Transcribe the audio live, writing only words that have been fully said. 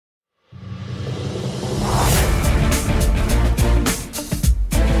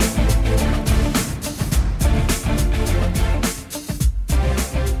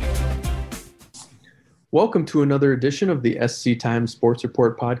Welcome to another edition of the SC Times Sports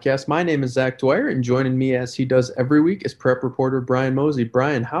Report podcast. My name is Zach Dwyer, and joining me as he does every week is prep reporter Brian Mozey.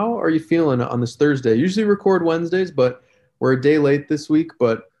 Brian, how are you feeling on this Thursday? Usually record Wednesdays, but we're a day late this week,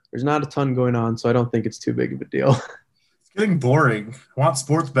 but there's not a ton going on, so I don't think it's too big of a deal. It's getting boring. I want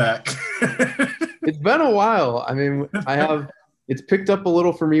sports back. It's been a while. I mean, it's picked up a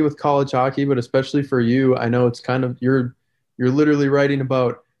little for me with college hockey, but especially for you, I know it's kind of, you're literally writing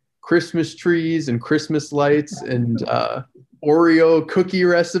about Christmas trees and Christmas lights and Oreo cookie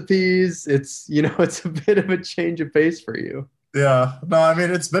recipes. It's a bit of a change of pace for you. Yeah. No, I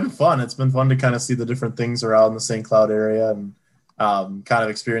mean, it's been fun. It's been fun to kind of see the different things around the St. Cloud area and kind of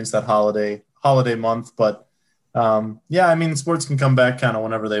experience that holiday month. But yeah, I mean, sports can come back kind of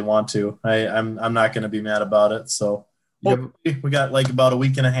whenever they want to. I'm not going to be mad about it. So we got like about a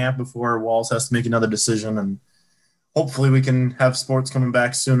week and a half before Walls has to make another decision, and hopefully we can have sports coming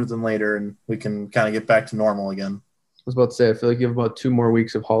back sooner than later and we can kind of get back to normal again. I was about to say, I feel like you have about 2 more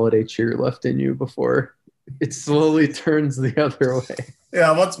weeks of holiday cheer left in you before it slowly turns the other way.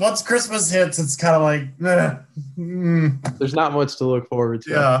 Yeah, once Christmas hits, it's kind of like, There's not much to look forward to.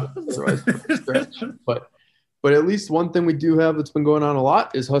 Yeah. Otherwise, stretch. But at least one thing we do have that's been going on a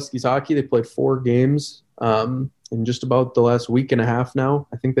lot is Huskies hockey. They played 4 games in just about the last week and a half now.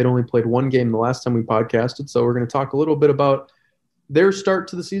 I think they'd only played 1 game the last time we podcasted. So we're going to talk a little bit about their start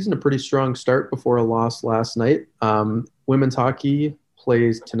to the season, a pretty strong start before a loss last night. Women's hockey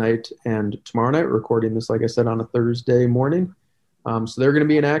plays tonight and tomorrow night. We're recording this, like I said, on a Thursday morning. So they're going to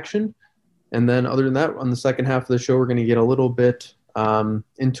be in action. And then other than that, on the second half of the show, we're going to get a little bit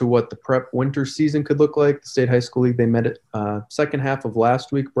into what the prep winter season could look like. The State High School League, they met at second half of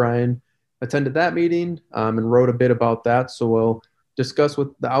last week. Brian attended that meeting and wrote a bit about that. So we'll discuss what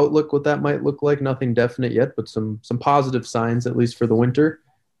the outlook, what that might look like. Nothing definite yet, but some positive signs, at least for the winter.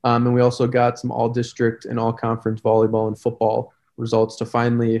 And we also got some all-district and all-conference volleyball and football results to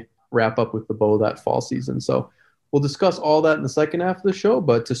finally wrap up with the bow that fall season. So we'll discuss all that in the second half of the show.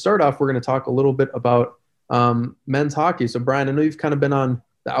 But to start off, we're going to talk a little bit about men's hockey. So, Brian, I know you've kind of been on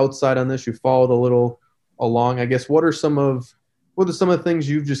the outside on this. You followed a little along. I guess what are some of the things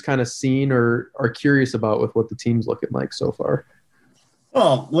you've just kind of seen or are curious about with what the team's looking like so far?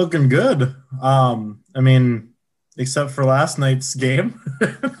 Well, looking good. I mean, except for last night's game.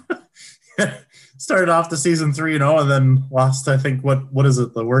 Started off the season 3-0 and then lost, I think, what is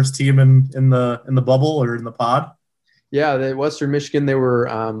it, the worst team in the bubble or in the pod? Yeah, Western Michigan, they were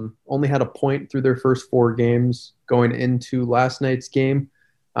only had a point through their first 4 games going into last night's game.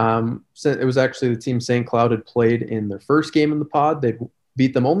 So it was actually the team St. Cloud had played in their first game in the pod. They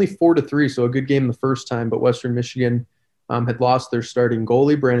beat them only 4-3, so a good game the first time. But Western Michigan had lost their starting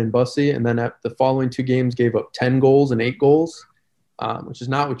goalie, Brandon Bussey, and then at the following 2 games gave up 10 goals and 8 goals, which is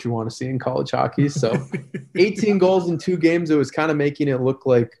not what you want to see in college hockey. So 18 goals in 2 games, it was kind of making it look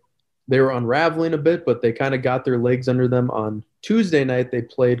like they were unraveling a bit, but they kind of got their legs under them. On Tuesday night, they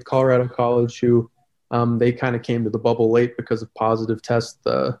played Colorado College, who they kind of came to the bubble late because of positive tests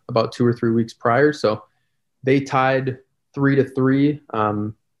about 2 or 3 weeks prior. So they tied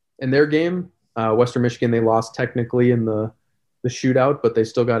 3-3 in their game. Western Michigan, they lost technically in the shootout, but they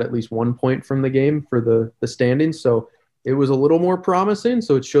still got at least 1 point from the game for the standings. So it was a little more promising.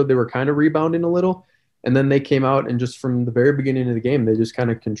 So it showed they were kind of rebounding a little. And then they came out and just from the very beginning of the game, they just kind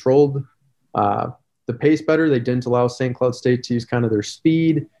of controlled the pace better. They didn't allow St. Cloud State to use kind of their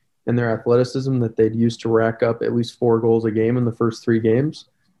speed and their athleticism that they'd used to rack up at least 4 goals a game in the first 3 games.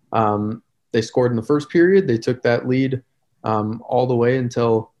 They scored in the first period. They took that lead all the way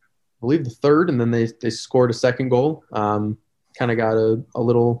until, I believe, the third, and then they scored a second goal. Kind of got a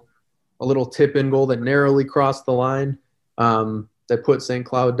little tip-in goal that narrowly crossed the line. That put St.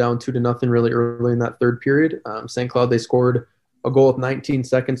 Cloud down 2-0 really early in that third period. St. Cloud, they scored a goal with 19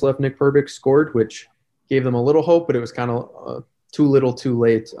 seconds left. Nick Perbix scored, which gave them a little hope, but it was kind of too little too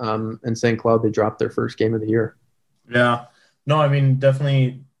late. And St. Cloud, they dropped their first game of the year. Yeah. No, I mean,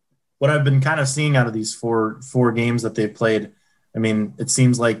 definitely what I've been kind of seeing out of these four games that they've played, I mean, it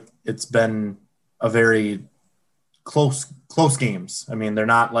seems like it's been a very close games. I mean, they're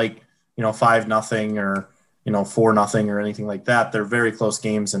not like, 5-0 or, 4-0 or anything like that. They're very close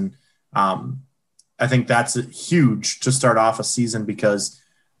games. And I think that's huge to start off a season because,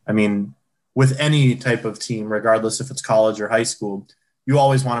 I mean, with any type of team, regardless if it's college or high school, you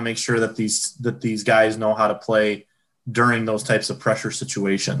always want to make sure that these guys know how to play during those types of pressure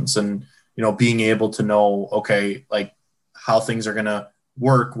situations and, being able to know, okay, like how things are going to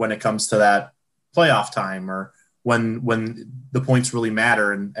work when it comes to that playoff time or when the points really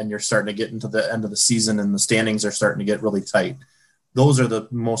matter and you're starting to get into the end of the season and the standings are starting to get really tight. Those are the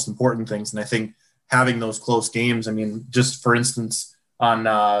most important things. And I think having those close games. I mean, just for instance, on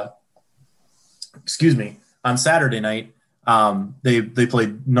Saturday night, they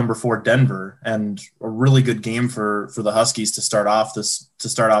played number 4 Denver, and a really good game for the Huskies to start off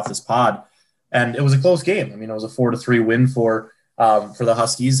this pod. And it was a close game. I mean, it was a 4-3 win for the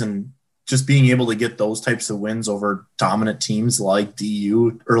Huskies, and just being able to get those types of wins over dominant teams like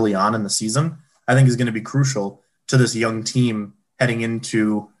DU early on in the season, I think is going to be crucial to this young team heading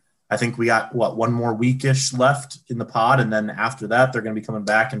into, I think we got one more weekish left in the pod. And then after that, they're going to be coming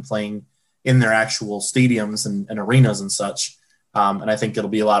back and playing in their actual stadiums and arenas and such. And I think it'll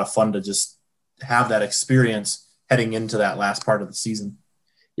be a lot of fun to just have that experience heading into that last part of the season.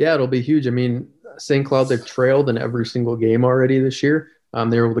 Yeah, it'll be huge. I mean, St. Cloud, they've trailed in every single game already this year.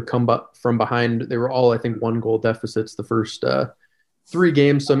 They were able to come from behind. They were all, I think, 1-goal deficits the first 3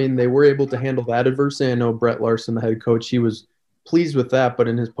 games. So, I mean, they were able to handle that adversity. I know Brett Larson, the head coach, he was pleased with that. But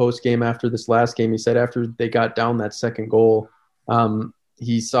in his post game after this last game, he said after they got down that second goal,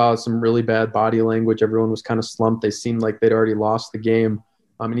 he saw some really bad body language. Everyone was kind of slumped. They seemed like they'd already lost the game.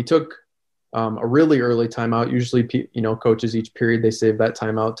 And he took a really early timeout. Usually, coaches each period, they save that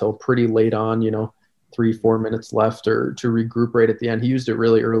timeout till pretty late on, 3-4 minutes left or to regroup right at the end. He used it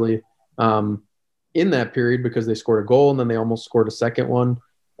really early in that period because they scored a goal, and then they almost scored a second one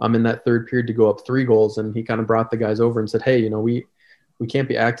in that third period to go up 3 goals. And he kind of brought the guys over and said, hey, we can't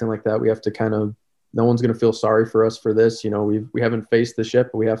be acting like that. We have to kind of, no one's going to feel sorry for us for this. We haven't faced this yet,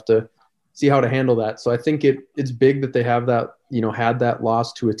 but we have to see how to handle that. So I think it's big that they have that, had that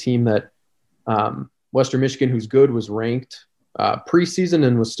loss to a team that Western Michigan, who's good, was ranked preseason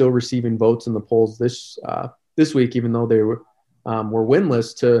and was still receiving votes in the polls this week, even though they were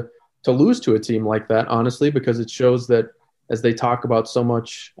winless, to lose to a team like that, honestly, because it shows that, as they talk about so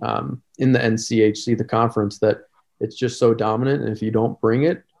much in the NCHC, the conference, that it's just so dominant. And if you don't bring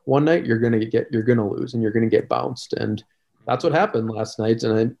it one night, you're going to lose and you're going to get bounced. And that's what happened last night.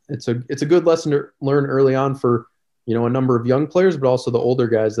 And it's a good lesson to learn early on for, a number of young players, but also the older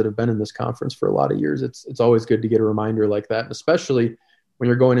guys that have been in this conference for a lot of years. It's always good to get a reminder like that, especially when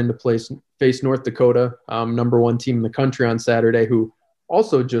you're going into face North Dakota, number 1 team in the country on Saturday, who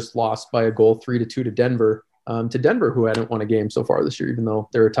also just lost by a goal 3-2 to Denver, who hadn't won a game so far this year, even though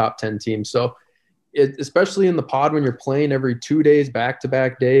they're a top 10 team. So especially in the pod, when you're playing every 2 days,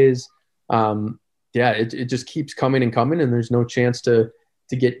 back-to-back days, it just keeps coming and coming, and there's no chance to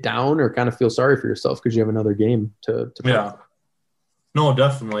get down or kind of feel sorry for yourself because you have another game to play. Yeah, no,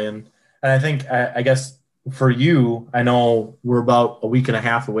 definitely. And I think, I guess for you, I know we're about a week and a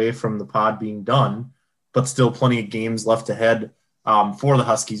half away from the pod being done, but still plenty of games left ahead for the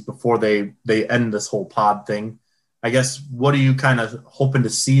Huskies before they end this whole pod thing. I guess, what are you kind of hoping to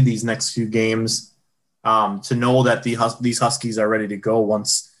see these next few games to know that these Huskies are ready to go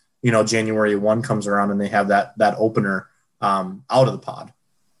once, January 1 comes around and they have that opener out of the pod?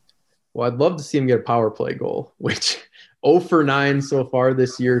 Well, I'd love to see him get a power play goal, which 0 for 9 so far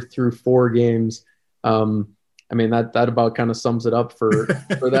this year through 4 games. I mean, that about kind of sums it up for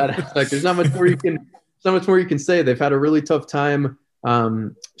that aspect. There's not much more you can say. They've had a really tough time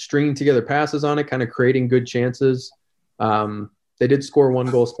stringing together passes on it, kind of creating good chances. They did score 1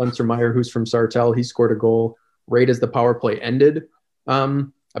 goal. Spencer Meyer, who's from Sartell, he scored a goal right as the power play ended.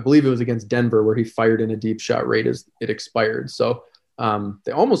 I believe it was against Denver where he fired in a deep shot right as it expired. So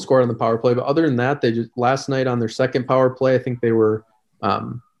they almost scored on the power play, but other than that, they just last night on their second power play, I think they were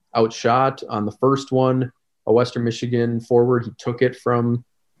outshot on the first one. A Western Michigan forward, he took it from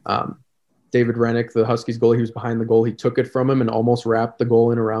David Rennick, the Huskies goalie. He was behind the goal. He took it from him and almost wrapped the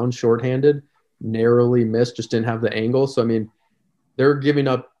goal in around shorthanded, narrowly missed, just didn't have the angle. So, I mean, they're giving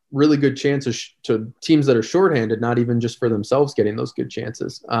up really good chances to teams that are shorthanded, not even just for themselves getting those good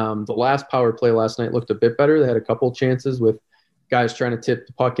chances. The last power play last night looked a bit better. They had a couple chances with guys trying to tip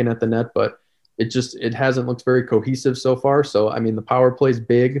the puck in at the net, but it hasn't looked very cohesive so far. So, I mean, the power play is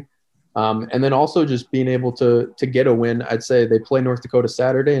big. And then also just being able to get a win. I'd say they play North Dakota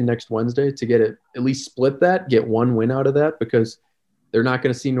Saturday and next Wednesday to get it, at least split that, get 1 win out of that, because they're not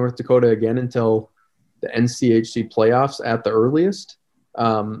going to see North Dakota again until the NCHC playoffs at the earliest.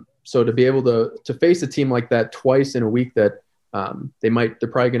 So to be able to face a team like that twice in a week that they're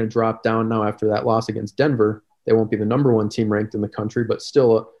probably going to drop down now after that loss against Denver. They won't be the number 1 team ranked in the country, but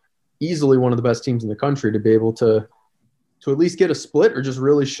still easily one of the best teams in the country, to be able to at least get a split or just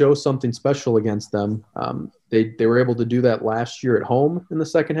really show something special against them. They were able to do that last year at home in the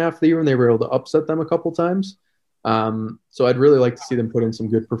second half of the year, and they were able to upset them a couple times. So I'd really like to see them put in some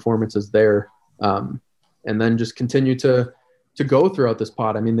good performances there, and then just continue to go throughout this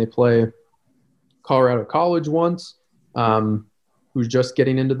pod. I mean, they play Colorado College once. who's just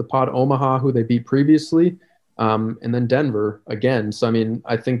getting into the pod, Omaha, who they beat previously, and then Denver again. So, I mean,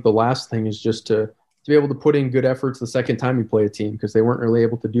 I think the last thing is just to be able to put in good efforts the second time you play a team, because they weren't really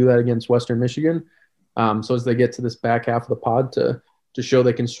able to do that against Western Michigan. So as they get to this back half of the pod to show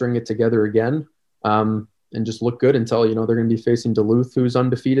they can string it together again, and just look good until, they're going to be facing Duluth, who's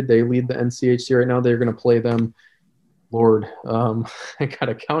undefeated. They lead the NCHC right now. They're going to play them, Lord, I got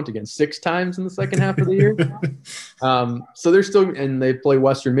to count again, 6 times in the second half of the year. So they're still – and they play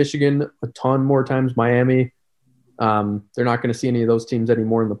Western Michigan a ton more times, Miami. They're not going to see any of those teams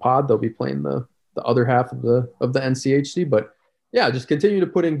anymore in the pod. They'll be playing the other half of the NCHC. But, yeah, just continue to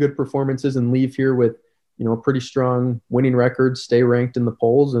put in good performances and leave here with, a pretty strong winning record, stay ranked in the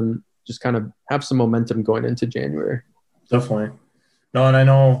polls, and just kind of have some momentum going into January. Definitely. No, and I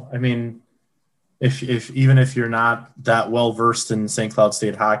know, I mean, if even if you're not that well versed in St. Cloud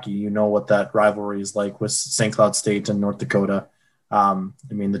State hockey, you know what that rivalry is like with St. Cloud State and North Dakota. I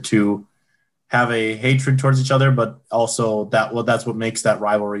mean, the two have a hatred towards each other, but also that's what makes that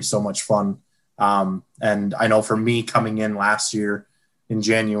rivalry so much fun. And I know for me, coming in last year in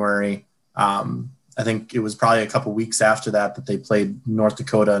January, I think it was probably a couple weeks after that they played North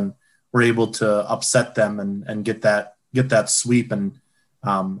Dakota and were able to upset them and get that sweep. And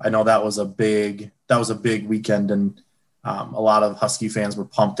I know that was a big weekend, and a lot of Husky fans were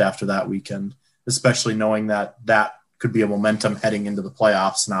pumped after that weekend, especially knowing that could be a momentum heading into the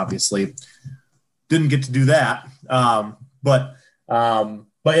playoffs. And obviously didn't get to do that. But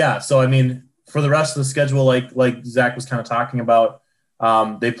yeah, so I mean, for the rest of the schedule, like Zach was kind of talking about,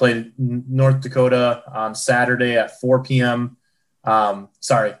 they played North Dakota on Saturday at 4 p.m.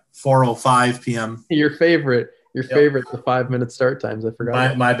 4:05 p.m. Your favorite, the 5-minute start times. I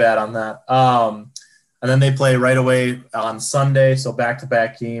forgot. My bad on that. And then they play right away on Sunday, so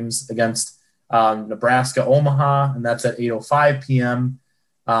back-to-back games against Nebraska, Omaha, and that's at 8:05 p.m.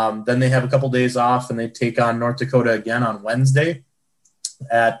 Then they have a couple days off, and they take on North Dakota again on Wednesday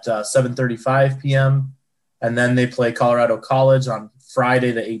at 7:35 p.m. And then they play Colorado College on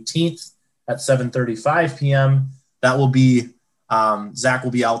Friday the 18th at 7:35 p.m. That will be Zach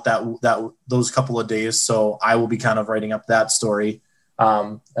will be out those couple of days, so I will be kind of writing up that story,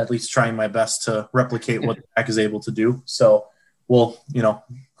 at least trying my best to replicate what Zach is able to do. So we'll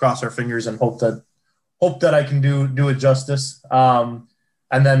cross our fingers and hope that I can do it justice. And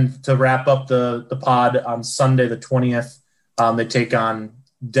then to wrap up the pod on Sunday the 20th, they take on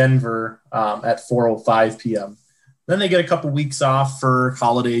Denver at 4:05 p.m. Then they get a couple weeks off for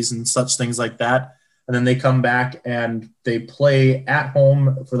holidays and such things like that. And then they come back and they play at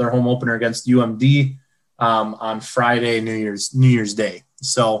home for their home opener against UMD on Friday, New Year's Day.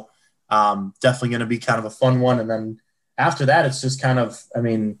 So definitely going to be kind of a fun one. And then after that, it's just kind of, I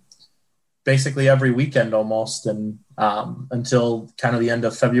mean, basically every weekend almost, and until kind of the end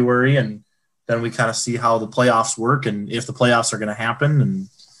of February. And then we kind of see how the playoffs work and if the playoffs are going to happen. And,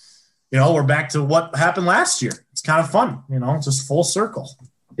 we're back to what happened last year. It's kind of fun, just full circle.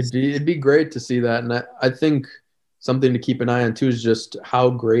 It'd be great to see that. And I think something to keep an eye on too is just how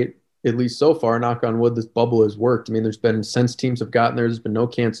great, at least so far, knock on wood, this bubble has worked. I mean, since teams have gotten there's been no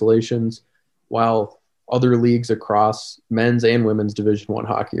cancellations, while other leagues across men's and women's Division I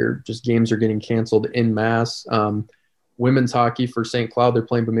hockey games are getting canceled en masse. Women's hockey for St. Cloud, they're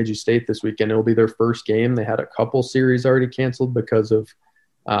playing Bemidji State this weekend. It'll be their first game. They had a couple series already canceled because of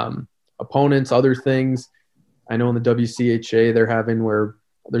opponents, other things. I know in the WCHA they're having where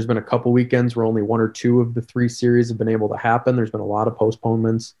there's been a couple weekends where only 1 or 2 of the 3 series have been able to happen. There's been a lot of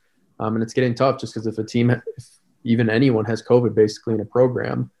postponements, and it's getting tough just because if even anyone has COVID basically in a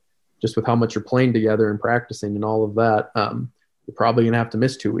program, just with how much you're playing together and practicing and all of that, you're probably going to have to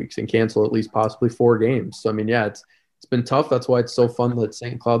miss 2 weeks and cancel at least possibly 4 games. So, I mean, yeah, it's been tough. That's why it's so fun that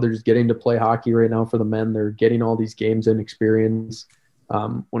St. Cloud, they're just getting to play hockey right now for the men. They're getting all these games and experience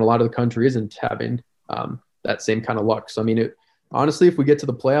when a lot of the country isn't having that same kind of luck. So, I mean, honestly, if we get to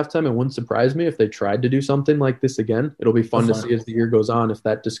the playoff time, it wouldn't surprise me if they tried to do something like this again. It'll be fun to see as the year goes on if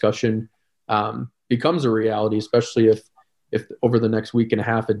that discussion becomes a reality, especially if over the next week and a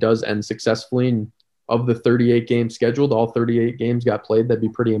half it does end successfully. And of the 38 games scheduled, all 38 games got played. That'd be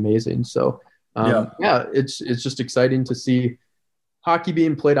pretty amazing. So, it's just exciting to see hockey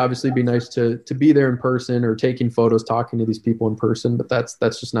being played. Obviously, it'd be nice to be there in person or taking photos, talking to these people in person, but that's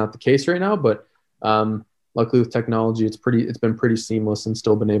just not the case right now. But luckily with technology, it's been pretty seamless and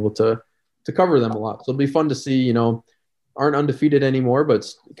still been able to cover them a lot. So it'll be fun to see, aren't undefeated anymore, but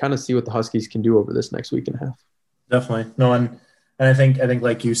kind of see what the Huskies can do over this next week and a half. Definitely. No, and I think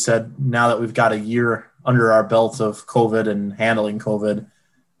like you said, now that we've got a year under our belt of COVID and handling COVID,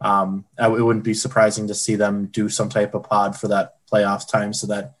 it wouldn't be surprising to see them do some type of pod for that playoff time so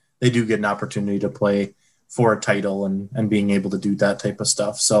that they do get an opportunity to play for a title and being able to do that type of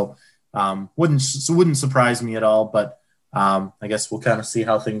stuff. So wouldn't surprise me at all, but I guess we'll kind of see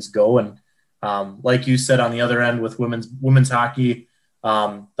how things go. And like you said, on the other end with women's hockey,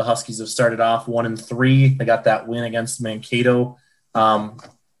 the Huskies have started off 1-3. They got that win against Mankato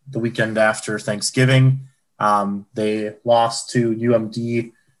the weekend after Thanksgiving. They lost to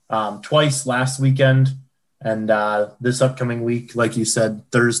UMD twice last weekend. And this upcoming week, like you said,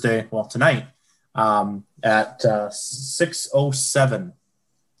 tonight at 6:07.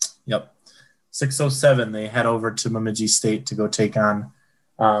 Yep, 6:07. They head over to Bemidji State to go take on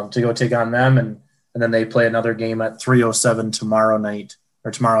them, and then they play another game at 3:07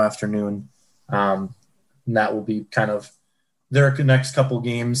 tomorrow afternoon. And that will be kind of their next couple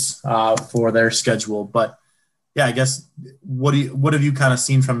games for their schedule. But yeah, I guess what have you kind of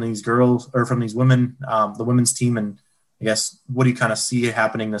seen from these girls or from these women, the women's team, and I guess what do you kind of see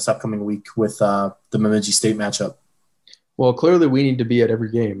happening this upcoming week with the Bemidji State matchup? Well, clearly we need to be at every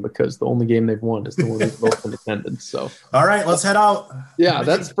game because the only game they've won is the one we've both in attendance. So, all right, let's head out. Yeah,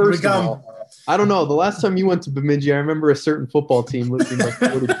 that's first of all. I don't know. The last time you went to Bemidji, I remember a certain football team losing like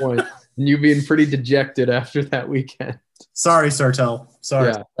 40 points and you being pretty dejected after that weekend. Sorry, Sartell. Sorry,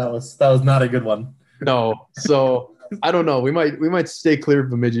 yeah. That was not a good one. No, so I don't know. We might stay clear of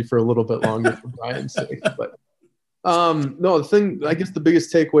Bemidji for a little bit longer for Brian's sake, but. No, the thing, I guess the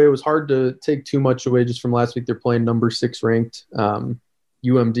biggest takeaway, was hard to take too much away just from last week. They're playing number 6 ranked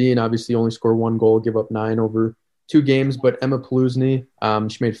UMD and obviously only score 1 goal, give up 9 over 2 games. But Emma Paluzny,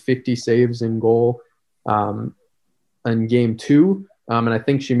 she made 50 saves in goal in game 2. And I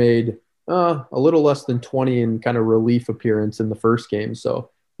think she made a little less than 20 in kind of relief appearance in the first game.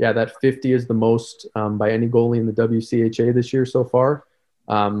 So yeah, that 50 is the most by any goalie in the WCHA this year so far.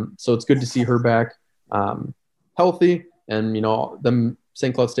 So it's good to see her back. Healthy, and them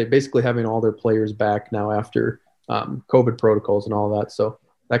St. Cloud State basically having all their players back now after COVID protocols and all that. So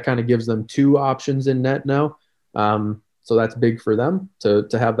that kind of gives them 2 options in net now. So that's big for them to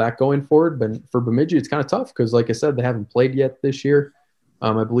have that going forward. But for Bemidji, it's kind of tough because, like I said, they haven't played yet this year.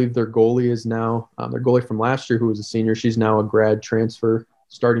 I believe their goalie is now their goalie from last year, who was a senior. She's now a grad transfer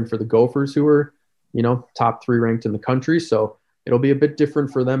starting for the Gophers, who are top 3 ranked in the country. So it'll be a bit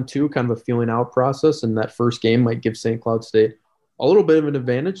different for them too, kind of a feeling out process. And that first game might give St. Cloud State a little bit of an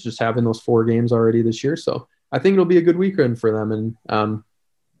advantage, just having those 4 games already this year. So I think it'll be a good weekend for them. And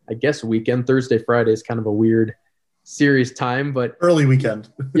I guess weekend, Thursday, Friday is kind of a weird series time, but early weekend.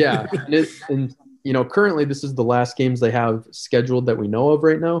 Yeah. And currently this is the last games they have scheduled that we know of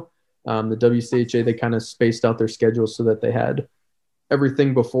right now. The WCHA, they kind of spaced out their schedule so that they had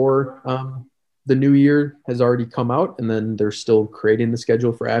everything before the new year has already come out, and then they're still creating the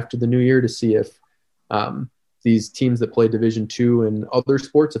schedule for after the new year to see if these teams that play Division II and other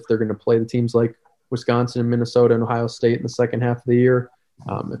sports, if they're going to play the teams like Wisconsin and Minnesota and Ohio State in the second half of the year,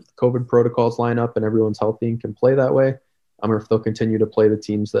 if the COVID protocols line up and everyone's healthy and can play that way, or if they'll continue to play the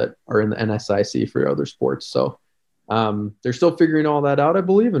teams that are in the NSIC for other sports. So they're still figuring all that out, I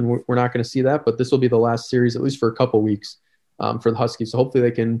believe, and we're not going to see that, but this will be the last series, at least for a couple weeks, for the Huskies. So hopefully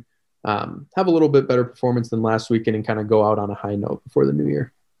they can have a little bit better performance than last weekend and kind of go out on a high note before the new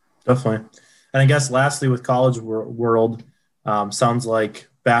year. Definitely. And I guess lastly with College World, sounds like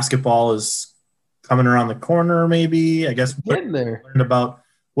basketball is coming around the corner maybe. I guess getting there.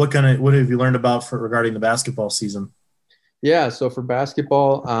 What have you learned about regarding the basketball season? Yeah, so for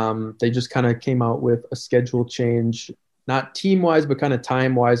basketball, they just kind of came out with a schedule change, not team-wise, but kind of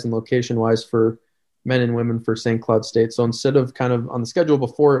time-wise and location-wise for men and women for St. Cloud State. So instead of kind of on the schedule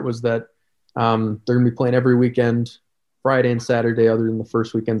before, it was that they're going to be playing every weekend, Friday and Saturday, other than the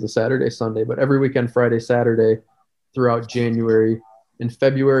first weekends of Saturday, Sunday, but every weekend, Friday, Saturday throughout January. In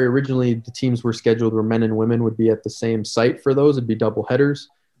February, originally the teams were scheduled where men and women would be at the same site for those. It'd be double headers.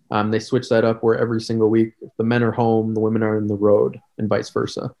 They switched that up where every single week the men are home, the women are in the road, and vice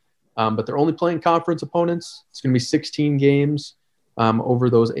versa. But they're only playing conference opponents. It's going to be 16 games over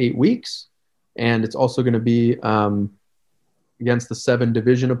those 8 weeks. And it's also going to be against the 7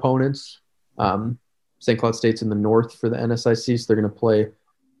 division opponents. St. Cloud State's in the north for the NSIC, so they're going to play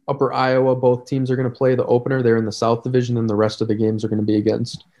Upper Iowa. Both teams are going to play the opener. They're in the South Division, and the rest of the games are going to be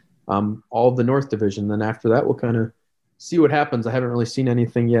against all of the North Division. Then after that, we'll kind of see what happens. I haven't really seen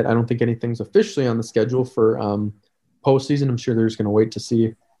anything yet. I don't think anything's officially on the schedule for postseason. I'm sure they're just going to wait to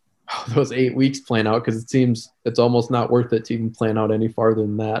see how those 8 weeks plan out, because it seems it's almost not worth it to even plan out any farther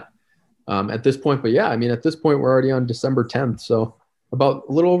than that at this point. But yeah, I mean, at this point, we're already on December 10th. So about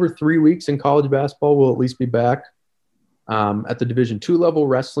a little over 3 weeks in college basketball, we'll at least be back. At the Division II level,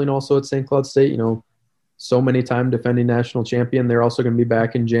 wrestling also at St. Cloud State, so many time defending national champion. They're also going to be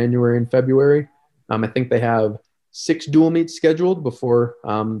back in January and February. I think they have 6 dual meets scheduled before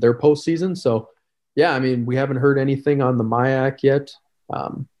their postseason. So, yeah, I mean, we haven't heard anything on the MIAC yet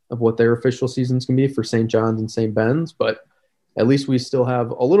of what their official seasons can be for St. John's and St. Ben's, but at least we still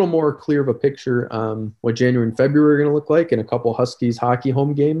have a little more clear of a picture what January and February are going to look like, and a couple Huskies hockey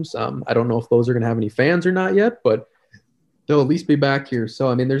home games. I don't know if those are going to have any fans or not yet, but they'll at least be back here. So,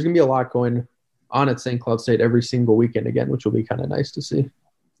 I mean, there's going to be a lot going on at St. Cloud State every single weekend again, which will be kind of nice to see.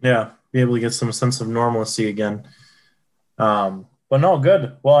 Yeah, be able to get some sense of normalcy again. But no,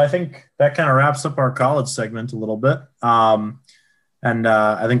 good. Well, I think that kind of wraps up our college segment a little bit. And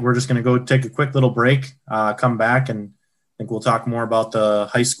I think we're just going to go take a quick little break, come back, and I think we'll talk more about the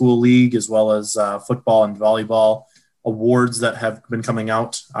high school league as well as football and volleyball awards that have been coming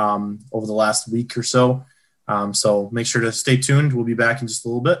out over the last week or so. So make sure to stay tuned. We'll be back in just a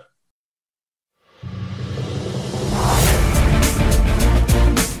little bit.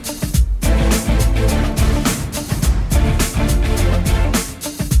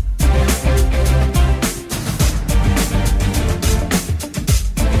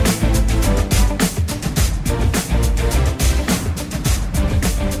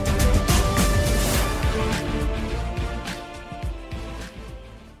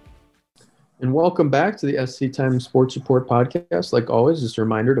 And welcome back to the SC Times Sports Report podcast. Like always, just a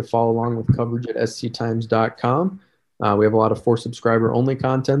reminder to follow along with coverage at sctimes.com. We have a lot of subscriber-only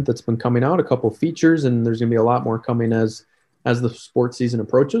content that's been coming out, a couple features, and there's going to be a lot more coming as the sports season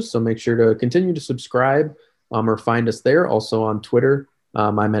approaches. So make sure to continue to subscribe or find us there. Also on Twitter,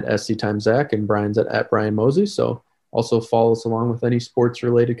 I'm at SCTimesZach and Brian's at Brian Mozey. So also follow us along with any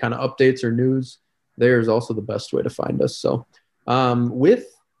sports-related kind of updates or news. There is also the best way to find us. So with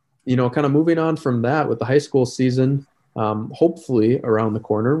kind of moving on from that with the high school season, hopefully around the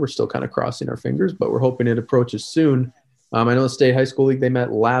corner. We're still kind of crossing our fingers, but we're hoping it approaches soon. I know the State High School League, they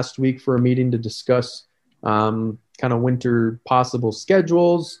met last week for a meeting to discuss kind of winter possible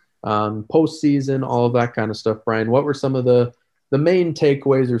schedules, postseason, all of that kind of stuff. Brian, what were some of the main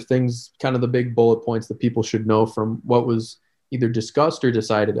takeaways or things, kind of the big bullet points that people should know from what was either discussed or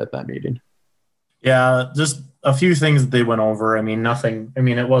decided at that meeting? Yeah, just a few things that they went over. I mean, nothing. I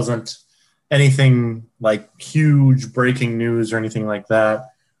mean, it wasn't anything like huge breaking news or anything like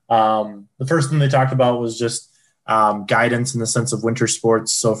that. The first thing they talked about was just guidance in the sense of winter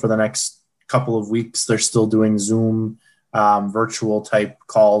sports. So for the next couple of weeks, they're still doing Zoom, virtual type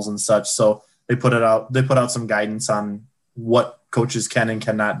calls and such. So they put out some guidance on what coaches can and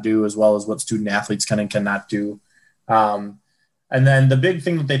cannot do, as well as what student athletes can and cannot do. And then the big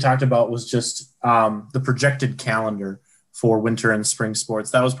thing that they talked about was just the projected calendar for winter and spring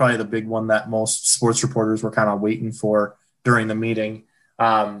sports. That was probably the big one that most sports reporters were kind of waiting for during the meeting.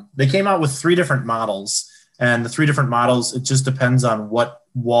 They came out with 3 different models, and the 3 different models, it just depends on what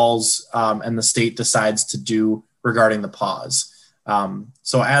Walls and the state decides to do regarding the pause.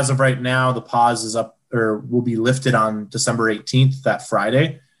 So as of right now, the pause is up or will be lifted on December 18th, that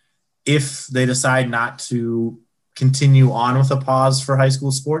Friday. If they decide not to continue on with a pause for high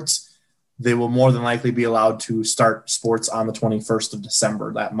school sports, they will more than likely be allowed to start sports on the 21st of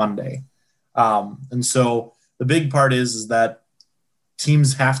December, that Monday. And so the big part is that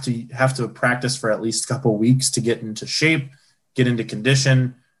teams have to practice for at least a couple of weeks to get into shape, get into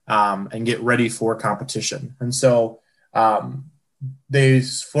condition, and get ready for competition. And so they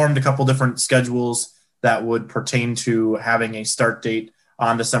formed a couple different schedules that would pertain to having a start date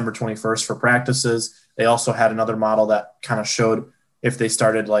on December 21st for practices. They also had another model that kind of showed if they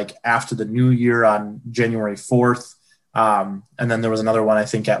started like after the new year on January 4th. And then there was another one, I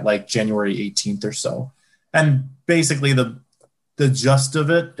think, at like January 18th or so. And basically the gist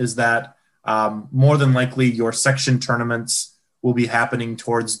of it is that more than likely your section tournaments will be happening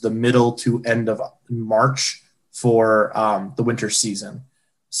towards the middle to end of March for the winter season.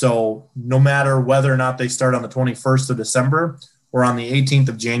 So no matter whether or not they start on the 21st of December or on the 18th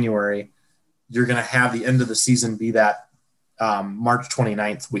of January, you're going to have the end of the season be that March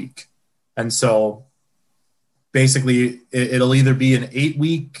 29th week. And so basically it'll either be an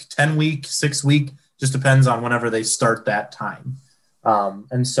 8-week, 10-week, 6-week, just depends on whenever they start that time.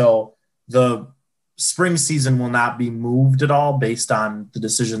 And so the spring season will not be moved at all based on the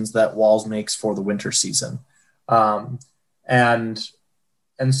decisions that Walls makes for the winter season. And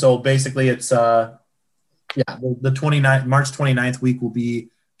so basically it's the March 29th week will be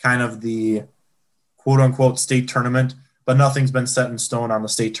kind of the quote unquote state tournament, but nothing's been set in stone on the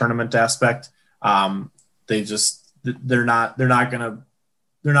state tournament aspect. They're not going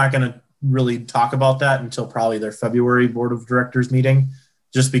to really talk about that until probably their February board of directors meeting,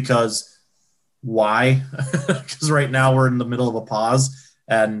 just because why? Because right now we're in the middle of a pause,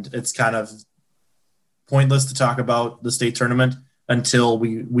 and it's kind of pointless to talk about the state tournament until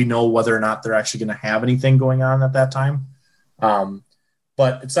we know whether or not they're actually going to have anything going on at that time.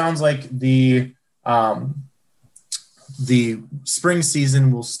 But it sounds like the spring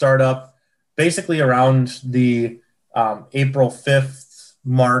season will start up basically around the April 5th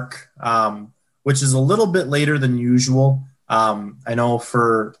mark, which is a little bit later than usual. I know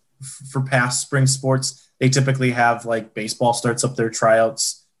for past spring sports, they typically have like baseball starts up their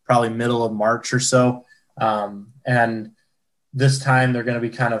tryouts probably middle of March or so. And this time they're going to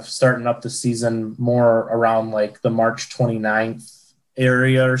be kind of starting up the season more around like the March 29th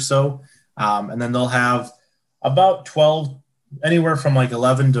area or so. And then they'll have about 12, anywhere from like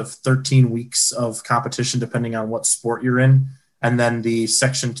 11 to 13 weeks of competition, depending on what sport you're in. And then the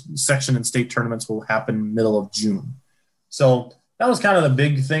section and state tournaments will happen middle of June. So that was kind of the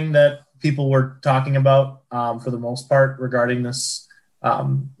big thing that people were talking about for the most part regarding this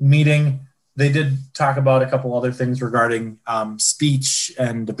meeting. They did talk about a couple other things regarding speech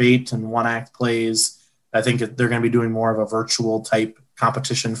and debate and one-act plays. I think they're going to be doing more of a virtual type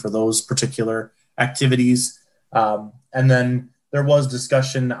competition for those particular activities. And then there was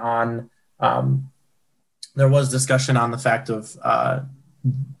discussion on the fact of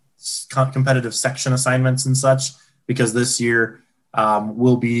competitive section assignments and such, because this year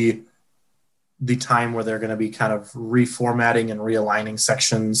will be the time where they're going to be kind of reformatting and realigning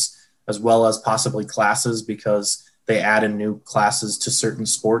sections as well as possibly classes, because they add in new classes to certain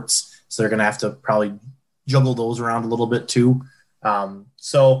sports. So they're going to have to probably juggle those around a little bit too.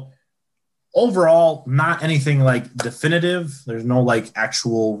 So overall, not anything like definitive. There's no like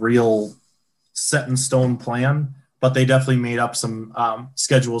actual real set in stone plan, but they definitely made up some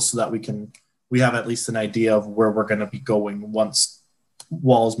schedules so that we have at least an idea of where we're going to be going once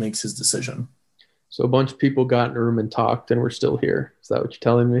Walls makes his decision. So a bunch of people got in a room and talked, and we're still here. Is that what you're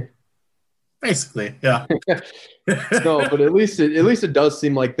telling me? Basically, yeah. No, but at least it does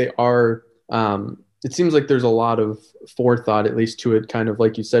seem like they are. It seems like there's a lot of forethought, at least to it. Kind of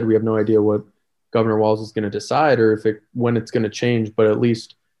like you said, we have no idea what Governor Walz is going to decide or when it's going to change. But at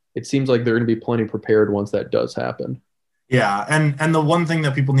least it seems like they're going to be plenty prepared once that does happen. Yeah, and the one thing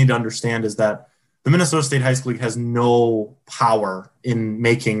that people need to understand is that the Minnesota State High School League has no power in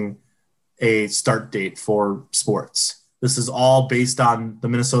making a start date for sports. This is all based on the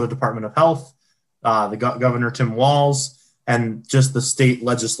Minnesota Department of Health, the Governor Tim Walz, and just the state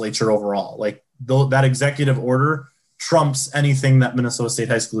legislature overall. Like that executive order trumps anything that Minnesota State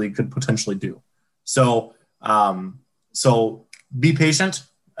High School League could potentially do. So be patient.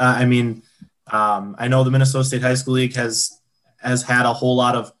 I know the Minnesota State High School League has had a whole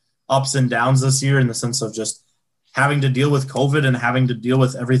lot of ups and downs this year in the sense of just having to deal with COVID and having to deal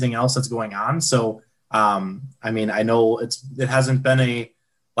with everything else that's going on. So, I know it hasn't been a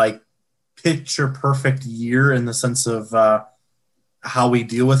like picture perfect year in the sense of how we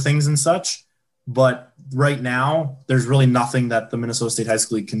deal with things and such. But right now, there's really nothing that the Minnesota State High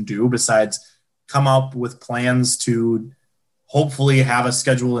School League can do besides come up with plans to hopefully have a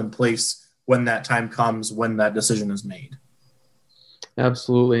schedule in place when that time comes, when that decision is made.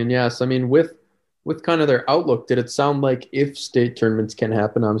 Absolutely. And yes, with kind of their outlook, did it sound like if state tournaments can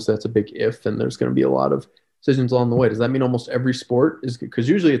happen, obviously that's a big if, and there's going to be a lot of decisions along the way. Does that mean almost every sport is, because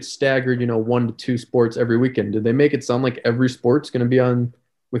usually it's staggered, 1 to 2 sports every weekend. Did they make it sound like every sport's going to be on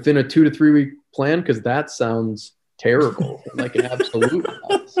within a 2 to 3 week plan? Because that sounds terrible, like an absolute.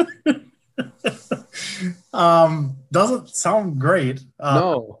 Doesn't sound great.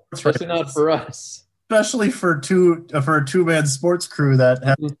 No, especially not for us. Especially for a two-man sports crew that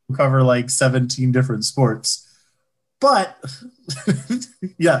has to cover like 17 different sports. But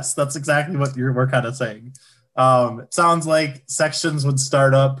yes, that's exactly what we're kind of saying. It sounds like sections would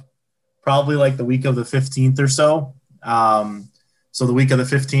start up probably like the week of the 15th or so. So the week of the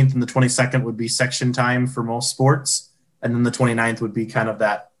 15th and the 22nd would be section time for most sports. And then the 29th would be kind of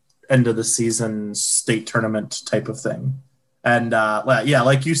that end of the season state tournament type of thing. And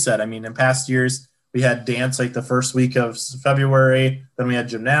like you said, in past years, we had dance like the first week of February. Then we had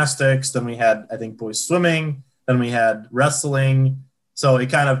gymnastics. Then we had, I think, boys swimming. Then we had wrestling. So it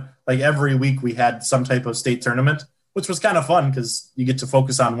kind of like every week we had some type of state tournament, which was kind of fun because you get to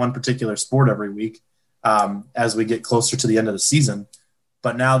focus on one particular sport every week as we get closer to the end of the season.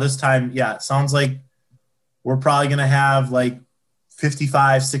 But now this time, it sounds like we're probably going to have like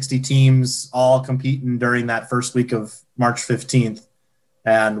 55, 60 teams all competing during that first week of March 15th.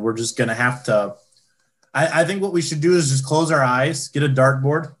 And we're just going to have to – I think what we should do is just close our eyes, get a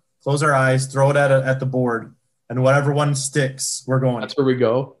dartboard, close our eyes, throw it at the board, and whatever one sticks, we're going. That's where we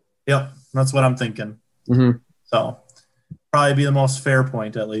go. Yep, that's what I'm thinking. Mm-hmm. So probably be the most fair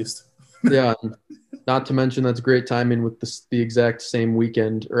point, at least. Yeah, not to mention that's great timing with the exact same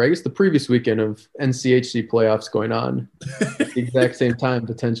weekend, or I guess the previous weekend of NCHC playoffs going on at the exact same time,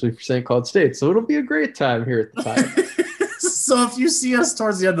 potentially for St. Cloud State. So it'll be a great time here at the time. So if you see us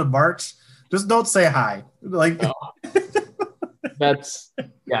towards the end of March, just don't say hi. Like, no. That's,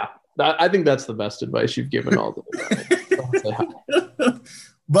 yeah, I think that's the best advice you've given all the Don't say hi.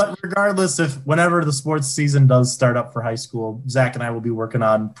 But regardless, whenever the sports season does start up for high school, Zach and I will be working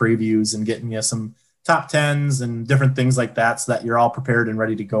on previews and getting you some top 10s and different things like that so that you're all prepared and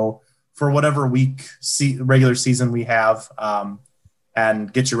ready to go for whatever regular season we have,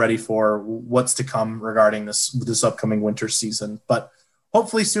 and get you ready for what's to come regarding this upcoming winter season. But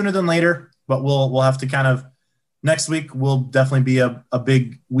hopefully sooner than later. But we'll have to kind of next week will definitely be a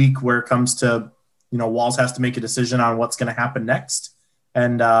big week where it comes to, Walls has to make a decision on what's going to happen next.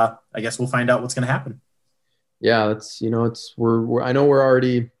 And I guess we'll find out what's going to happen. Yeah, that's, I know we're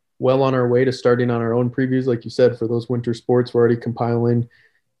already well on our way to starting on our own previews. Like you said, for those winter sports, we're already compiling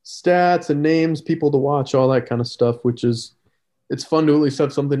stats and names, people to watch, all that kind of stuff, which is, it's fun to at least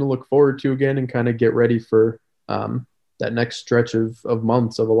have something to look forward to again and kind of get ready for that next stretch of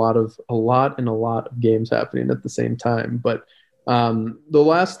months of a lot of games happening at the same time. But the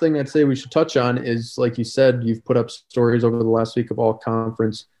last thing I'd say we should touch on is, like you said, you've put up stories over the last week of all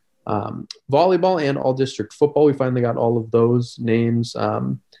conference volleyball and all district football. We finally got all of those names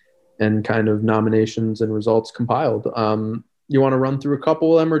and kind of nominations and results compiled. You want to run through a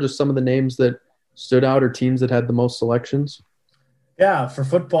couple of them, or just some of the names that stood out or teams that had the most selections? Yeah, for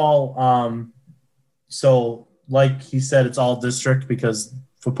football, so like he said, it's all district because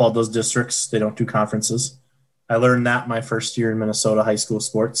football does districts. They don't do conferences. I learned that my first year in Minnesota high school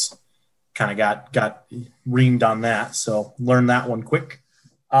sports. Kind of got reamed on that, so learned that one quick.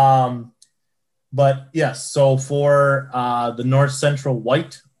 But yes, so for the North Central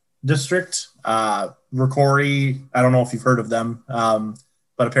White District, Ricori, I don't know if you've heard of them,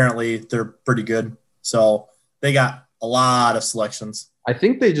 but apparently they're pretty good. So they got a lot of selections. I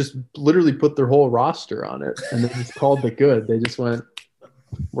think they just literally put their whole roster on it and they just called it good. They just went,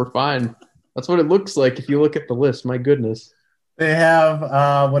 we're fine. That's what it looks like if you look at the list. My goodness. They have,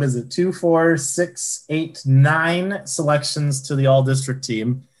 2, 4, 6, 8, 9 selections to the all-district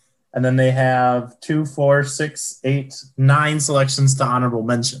team. And then they have 2, 4, 6, 8, 9 selections to honorable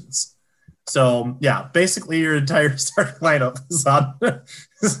mentions. So, yeah, basically your entire starting lineup is on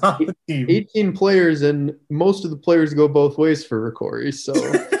the team. 18 players, and most of the players go both ways for Ricori. So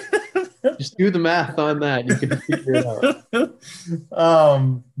just do the math on that. You can figure it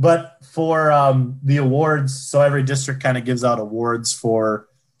out. But for the awards, so every district kind of gives out awards for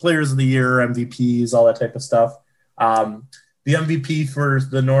players of the year, MVPs, all that type of stuff. The MVP for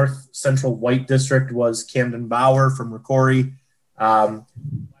the North Central White District was Camden Bauer from Ricori.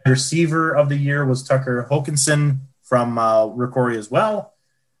 Receiver of the year was Tucker Hokinson from Ricori as well.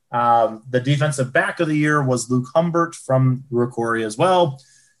 The defensive back of the year was Luke Humbert from Ricori as well.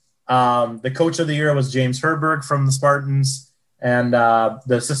 The coach of the year was James Herberg from the Spartans. And the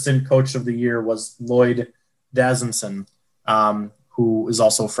assistant coach of the year was Lloyd Dazenson, who is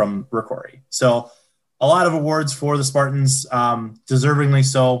also from Ricori. So a lot of awards for the Spartans, deservingly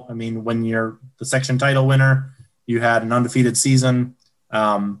so. I mean, when you're the section title winner, you had an undefeated season.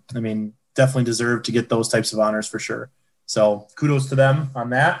 Definitely deserve to get those types of honors for sure. So kudos to them on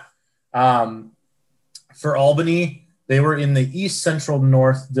that. For Albany, they were in the East Central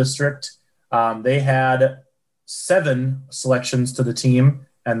North District. They had 7 selections to the team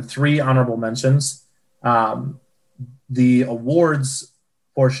and 3 honorable mentions. The awards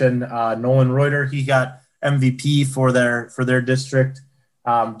portion, Nolan Reuter, he got MVP for their district.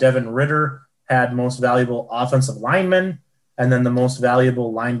 Devin Ritter had most valuable offensive lineman, and then the most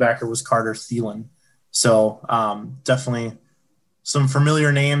valuable linebacker was Carter Thielen. So definitely some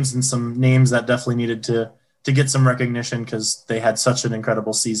familiar names and some names that definitely needed to get some recognition because they had such an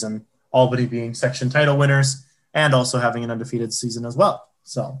incredible season, Albany being section title winners and also having an undefeated season as well.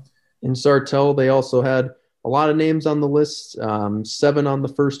 So in Sartell, they also had a lot of names on the list, 7 on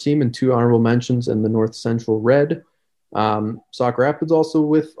the first team and 2 honorable mentions in the North Central Red. Sauk Rapids also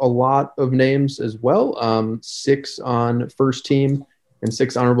with a lot of names as well, 6 on first team and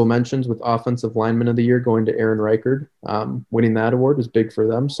 6 honorable mentions, with offensive lineman of the year going to Aaron Reichard. Winning that award was big for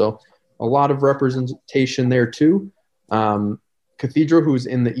them. So a lot of representation there too. Cathedral, who's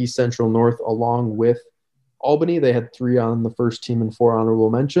in the East Central North along with Albany, they had 3 on the first team and 4 honorable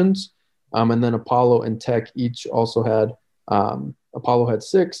mentions. And then Apollo and Tech each also had Apollo had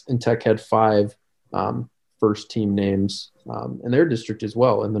 6, and Tech had 5 first team names in their district as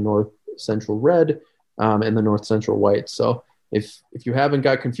well, in the North Central Red and the North Central White. So if you haven't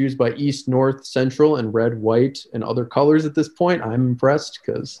got confused by East, North, Central, and Red, White, and other colors at this point, I'm impressed,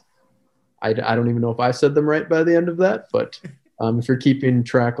 because I don't even know if I said them right by the end of that. But if you're keeping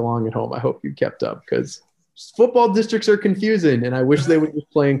track along at home, I hope you kept up, because football districts are confusing, and I wish they would just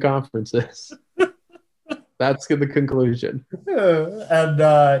play in conferences. That's the conclusion.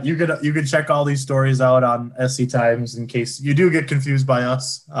 And you could check all these stories out on SC Times in case you do get confused by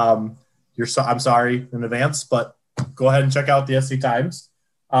us. I'm sorry in advance, but go ahead and check out the SC Times.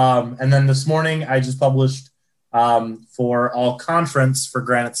 And then this morning I just published for all conference for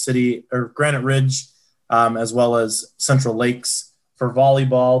Granite Ridge, as well as Central Lakes for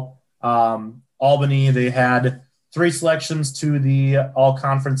volleyball. Albany, they had 3 selections to the all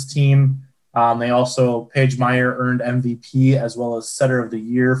conference team. They also, Paige Meyer earned MVP as well as Setter of the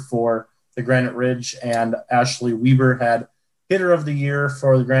Year for the Granite Ridge, and Ashley Weber had Hitter of the Year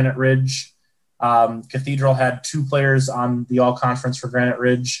for the Granite Ridge. Cathedral had 2 players on the all-conference for Granite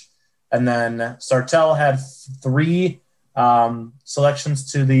Ridge, and then Sartell had 3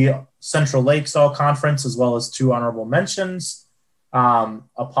 selections to the Central Lakes all-conference as well as 2 honorable mentions.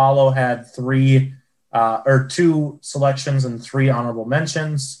 Apollo had 2 selections and 3 honorable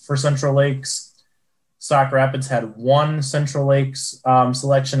mentions for Central Lakes. Sauk Rapids had 1 Central Lakes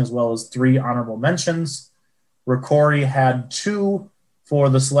selection as well as 3 honorable mentions. Ricori had 2 for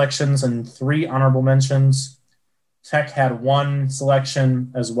the selections and 3 honorable mentions. Tech had 1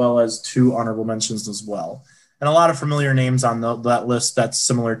 selection as well as 2 honorable mentions as well. And a lot of familiar names on that list that's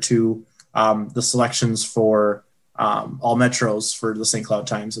similar to the selections for all Metros for the St. Cloud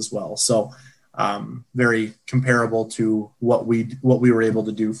Times as well. So very comparable to what we were able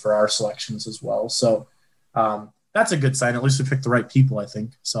to do for our selections as well. So that's a good sign. At least we picked the right people, I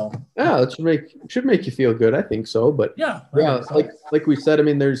think. So yeah, that should make you feel good. I think so. But yeah, like we said, I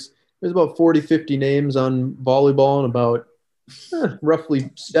mean, there's about 40, 50 names on volleyball and about roughly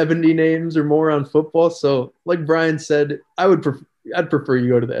 70 names or more on football. So like Brian said, I'd prefer you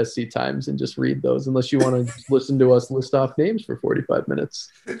go to the SC Times and just read those, unless you want to listen to us list off names for 45 minutes.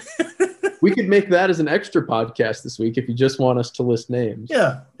 We could make that as an extra podcast this week if you just want us to list names.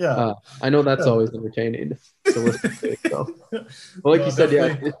 Yeah. I know that's always entertaining to listen to. So, well, like you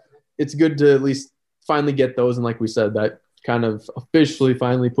said, it's good to at least finally get those. And like we said, that kind of officially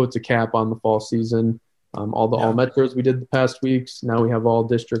finally puts a cap on the fall season. All Metros we did the past weeks. Now we have all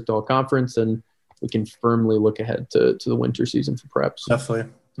district, all conference, and we can firmly look ahead to the winter season for preps.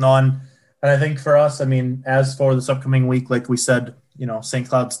 Definitely. No, and I think for us, I mean, as for this upcoming week, like we said, St.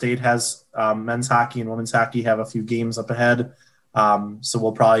 Cloud State has men's hockey and women's hockey have a few games up ahead. So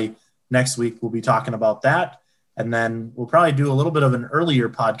we'll probably next week we'll be talking about that. And then we'll probably do a little bit of an earlier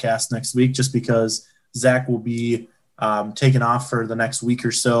podcast next week, just because Zach will be taking off for the next week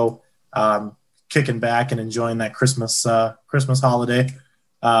or so, kicking back and enjoying that Christmas holiday.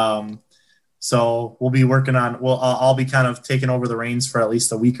 So we'll be working on, I'll be kind of taking over the reins for at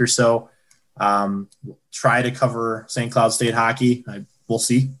least a week or so. Try to cover St. Cloud State hockey. We'll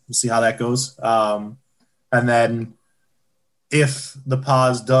see how that goes. And then if the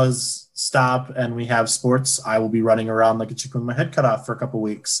pause does stop and we have sports, I will be running around like a chicken with my head cut off for a couple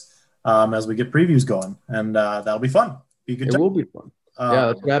weeks as we get previews going, and that'll be fun. It will be fun.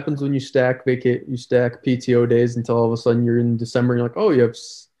 That's what happens when you stack PTO days until all of a sudden you're in December and you're like, oh, you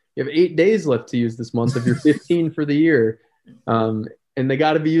have 8 days left to use this month of your 15 for the year. And they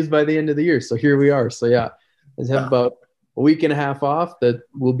got to be used by the end of the year. So here we are. So yeah, let's have about a week and a half off. That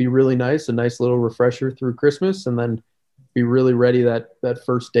will be really nice. A nice little refresher through Christmas, and then be really ready that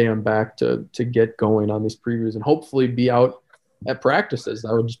first day I'm back to get going on these previews and hopefully be out at practices.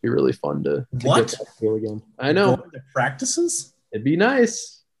 That would just be really fun to get that feel again. I know. Going to practices? It'd be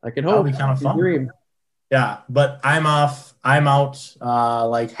nice. I can hope. That'd be kind of fun. Dream. Yeah, but I'm out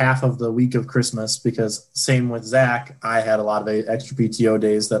like half of the week of Christmas, because same with Zach, I had a lot of extra PTO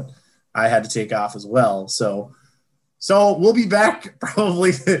days that I had to take off as well. So we'll be back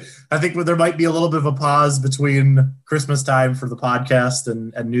probably. I think there might be a little bit of a pause between Christmas time for the podcast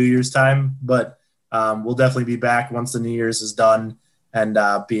and New Year's time, but we'll definitely be back once the New Year's is done, and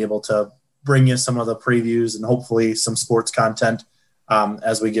be able to bring you some of the previews and hopefully some sports content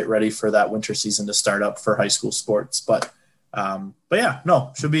as we get ready for that winter season to start up for high school sports. But yeah,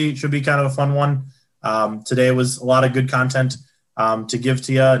 no, should be kind of a fun one. Today was a lot of good content to give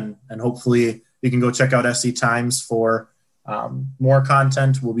to you, and hopefully you can go check out SC Times for more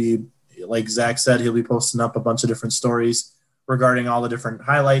content. We'll be, like Zach said, he'll be posting up a bunch of different stories regarding all the different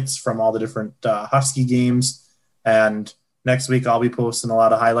highlights from all the different Husky games, and next week I'll be posting a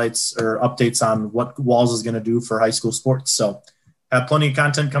lot of highlights or updates on what Walls is going to do for high school sports. So have plenty of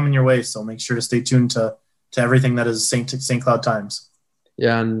content coming your way. So make sure to stay tuned to everything that is St. Cloud Times.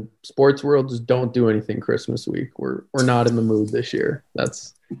 Yeah, and sports world, just don't do anything Christmas week. We're not in the mood this year.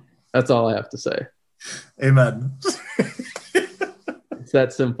 That's all I have to say. Amen. It's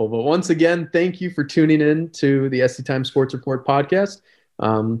that simple. But once again, thank you for tuning in to the SC Times Sports Report podcast.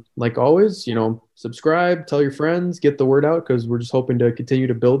 Like always, subscribe, tell your friends, get the word out, because we're just hoping to continue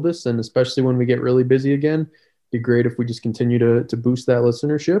to build this. And especially when we get really busy again, it'd be great if we just continue to boost that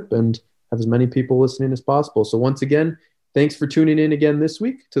listenership and have as many people listening as possible. So once again, thanks for tuning in again this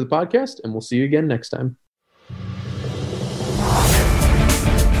week to the podcast, and we'll see you again next time.